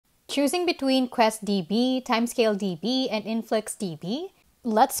Choosing between QuestDB, TimescaleDB, and InfluxDB?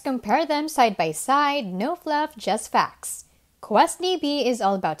 Let's compare them side by side, no fluff, just facts. QuestDB is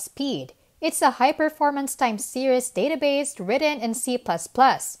all about speed. It's a high-performance time series database written in C++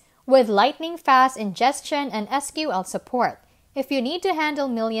 with lightning-fast ingestion and SQL support. If you need to handle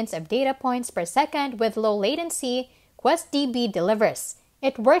millions of data points per second with low latency, QuestDB delivers.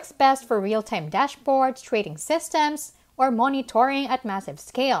 It works best for real-time dashboards, trading systems, or monitoring at massive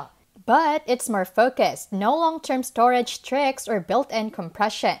scale. But it's more focused, no long-term storage tricks or built-in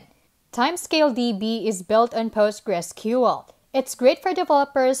compression. TimescaleDB is built on PostgreSQL. It's great for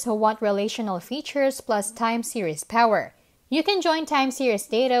developers who want relational features plus time series power. You can join time series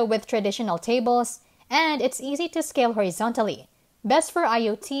data with traditional tables, and it's easy to scale horizontally. Best for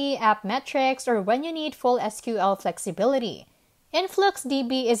IoT, app metrics, or when you need full SQL flexibility.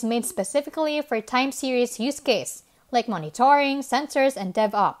 InfluxDB is made specifically for time series use case, like monitoring, sensors, and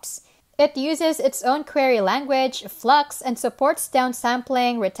DevOps. It uses its own query language, Flux, and supports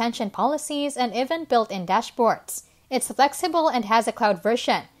downsampling, retention policies, and even built-in dashboards. It's flexible and has a cloud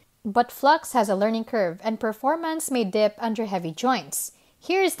version. But Flux has a learning curve, and performance may dip under heavy joins.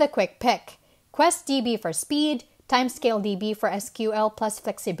 Here's the quick pick. QuestDB for speed, TimescaleDB for SQL plus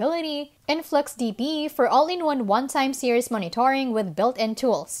flexibility, InfluxDB for all-in-one one-time series monitoring with built-in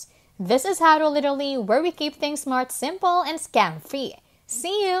tools. This is How to Literally, where we keep things smart, simple, and scam-free.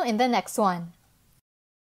 See you in the next one.